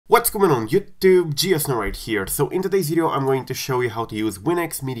What's going on YouTube? GSNO right here. So in today's video I'm going to show you how to use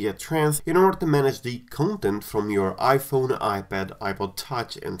WinX MediaTrans in order to manage the content from your iPhone, iPad, iPod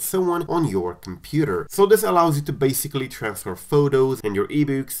Touch and so on your computer. So this allows you to basically transfer photos and your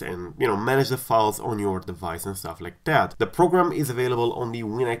ebooks and manage the files on your device and stuff like that. The program is available on the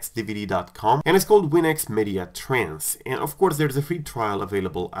winxdvd.com and it's called WinX MediaTrans. And of course there's a free trial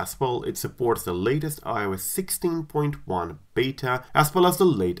available as well. It supports the latest iOS 16.1 beta as well as the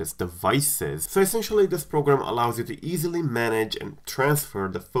latest devices. So essentially this program allows you to easily manage and transfer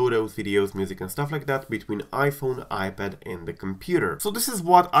the photos, videos, music and stuff like that between iPhone, iPad and the computer. So this is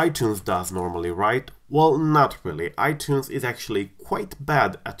what iTunes does normally, right? Well, not really. iTunes is actually quite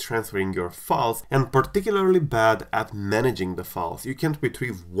bad at transferring your files and particularly bad at managing the files. You can't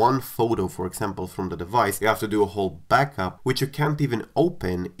retrieve one photo, for example, from the device. You have to do a whole backup, which you can't even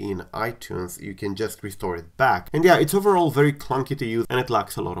open in iTunes. You can just restore it back. And yeah, it's overall very clunky to use and it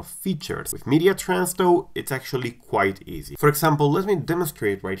lacks a lot of features. With MediaTrans though, it's actually quite easy. For example, let me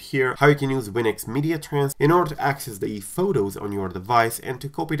demonstrate right here how you can use WinX MediaTrans in order to access the photos on your device and to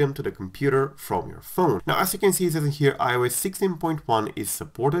copy them to the computer from your phone. Now, as you can see, it says in here, iOS 16.1 is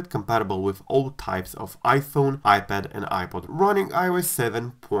supported, compatible with all types of iPhone, iPad, and iPod, running iOS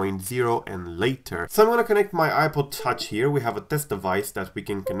 7.0 and later. So I'm going to connect my iPod Touch here. We have a test device that we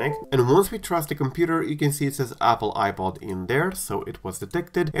can connect. And once we trust the computer, you can see it says Apple iPod in there, so it was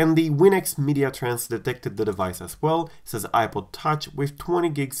detected. And the WinX MediaTrans detected the device as well. It says iPod Touch with 20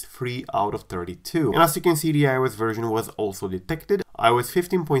 gigs free out of 32. And as you can see, the iOS version was also detected. iOS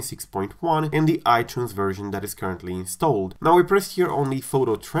 15.6.1 and the iTunes version that is currently installed. Now we press here on the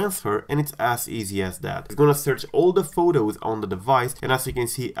photo transfer and it's as easy as that. It's gonna search all the photos on the device and as you can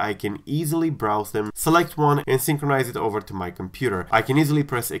see I can easily browse them, select one and synchronize it over to my computer. I can easily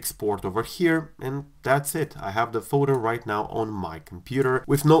press export over here and that's it. I have the photo right now on my computer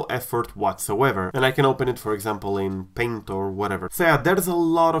with no effort whatsoever and I can open it for example in Paint or whatever. So yeah, there's a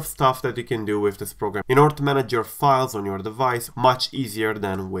lot of stuff that you can do with this program in order to manage your files on your device much easier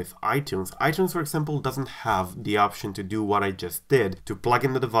than with iTunes. iTunes, for example, doesn't have the option to do what I just did, to plug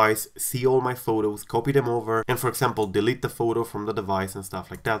in the device, see all my photos, copy them over, and for example, delete the photo from the device and stuff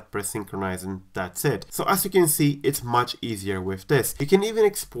like that, press synchronize and that's it. So as you can see, it's much easier with this. You can even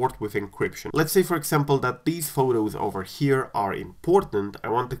export with encryption. Let's say, for example, that these photos over here are important. I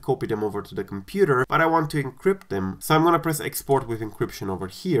want to copy them over to the computer, but I want to encrypt them. So I'm going to press export with encryption over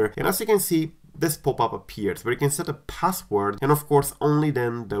here. And as you can see, this pop-up appears where you can set a password and of course only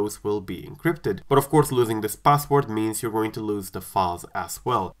then those will be encrypted. But of course losing this password means you're going to lose the files as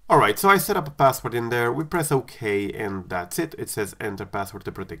well. Alright, so I set up a password in there, we press OK and that's it. It says enter password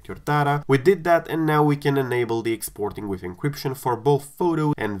to protect your data. We did that and now we can enable the exporting with encryption for both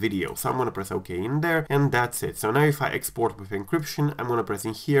photo and video. So I'm going to press OK in there and that's it. So now if I export with encryption, I'm going to press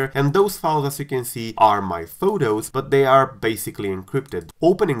in here and those files as you can see are my photos, but they are basically encrypted.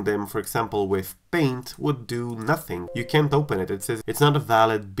 Opening them, for example, with Paint would do nothing. You can't open it. It says it's not a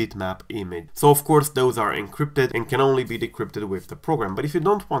valid bitmap image. So of course those are encrypted and can only be decrypted with the program. But if you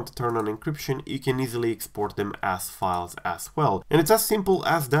don't want to turn on encryption, you can easily export them as files as well. And it's as simple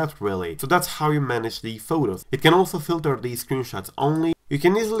as that really. So that's how you manage the photos. It can also filter the screenshots only. You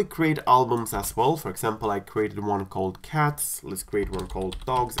can easily create albums as well. For example, I created one called cats, let's create one called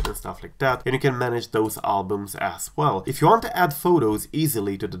dogs and stuff like that. And you can manage those albums as well. If you want to add photos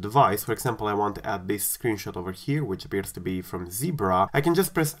easily to the device, for example, I want to add this screenshot over here, which appears to be from Zebra, I can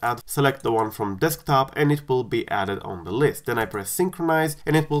just press add, select the one from desktop and it will be added on the list. Then I press synchronize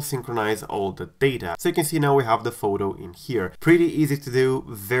and it will synchronize all the data. So you can see now we have the photo in here. Pretty easy to do,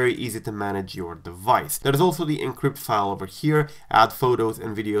 very easy to manage your device. There's also the encrypt file over here, add photos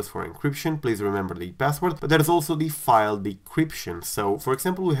and videos for encryption. Please remember the password. But there's also the file decryption. So for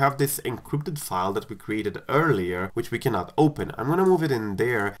example, we have this encrypted file that we created earlier, which we cannot open. I'm going to move it in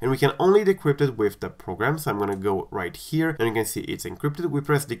there and we can only decrypt it with the program. So I'm going to go right here and you can see it's encrypted. We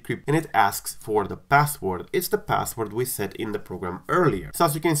press decrypt and it asks for the password. It's the password we set in the program earlier. So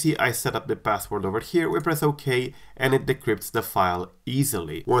as you can see, I set up the password over here. We press OK and it decrypts the file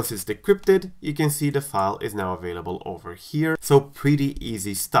easily. Once it's decrypted, you can see the file is now available over here. So pretty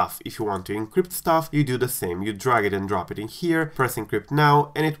easy stuff. If you want to encrypt stuff, you do the same. You drag it and drop it in here, press encrypt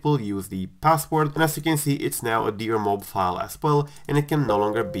now, and it will use the password. And as you can see, it's now a DRMob file as well, and it can no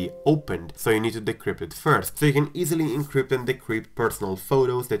longer be opened. So you need to decrypt it first. So you can easily encrypt and decrypt personal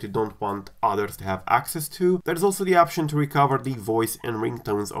photos that you don't want others to have access to. There's also the option to recover the voice and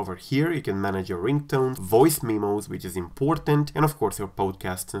ringtones over here. You can manage your ringtones, voice memos, which is important, and of course your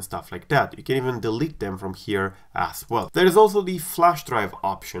podcasts and stuff like that. You can even delete them from here as well. There is also the flash flash drive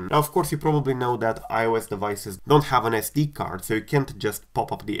option. Now, of course, you probably know that iOS devices don't have an SD card, so you can't just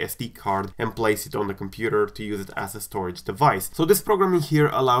pop up the SD card and place it on the computer to use it as a storage device. So this programming here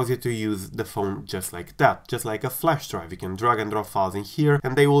allows you to use the phone just like that, just like a flash drive. You can drag and drop files in here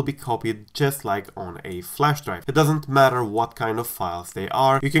and they will be copied just like on a flash drive. It doesn't matter what kind of files they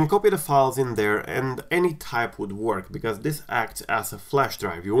are. You can copy the files in there and any type would work because this acts as a flash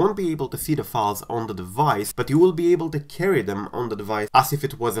drive. You won't be able to see the files on the device, but you will be able to carry them on the device as if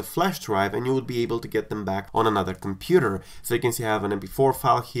it was a flash drive, and you would be able to get them back on another computer. So you can see I have an MP4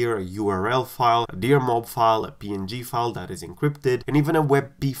 file here, a URL file, a DMCA file, a PNG file that is encrypted, and even a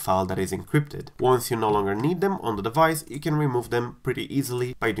WebP file that is encrypted. Once you no longer need them on the device, you can remove them pretty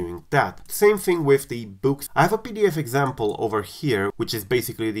easily by doing that. Same thing with the books. I have a PDF example over here, which is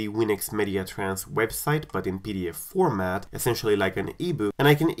basically the WinX MediaTrans website, but in PDF format, essentially like an ebook, and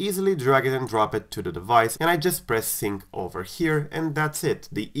I can easily drag it and drop it to the device, and I just press sync over here, and that's it.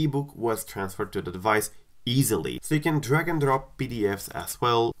 The ebook was transferred to the device easily. So you can drag and drop PDFs as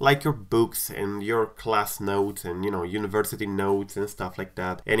well, like your books and your class notes and, university notes and stuff like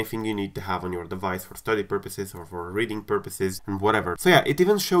that. Anything you need to have on your device for study purposes or for reading purposes and whatever. So yeah, it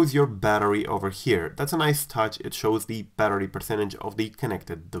even shows your battery over here. That's a nice touch. It shows the battery percentage of the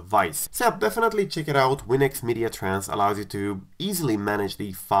connected device. So yeah, definitely check it out. WinX MediaTrans allows you to easily manage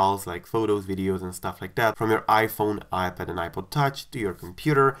the files like photos, videos and stuff like that from your iPhone, iPad and iPod Touch to your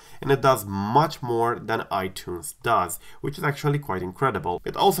computer, and it does much more than iTunes does, which is actually quite incredible.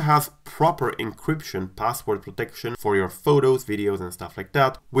 It also has proper encryption, password protection for your photos, videos and stuff like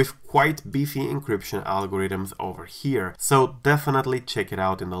that, with quite beefy encryption algorithms over here. So definitely check it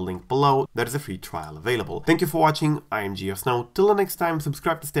out in the link below. There's a free trial available. Thank you for watching. I am GeoSnow. Till the next time,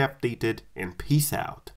 subscribe to stay updated and peace out.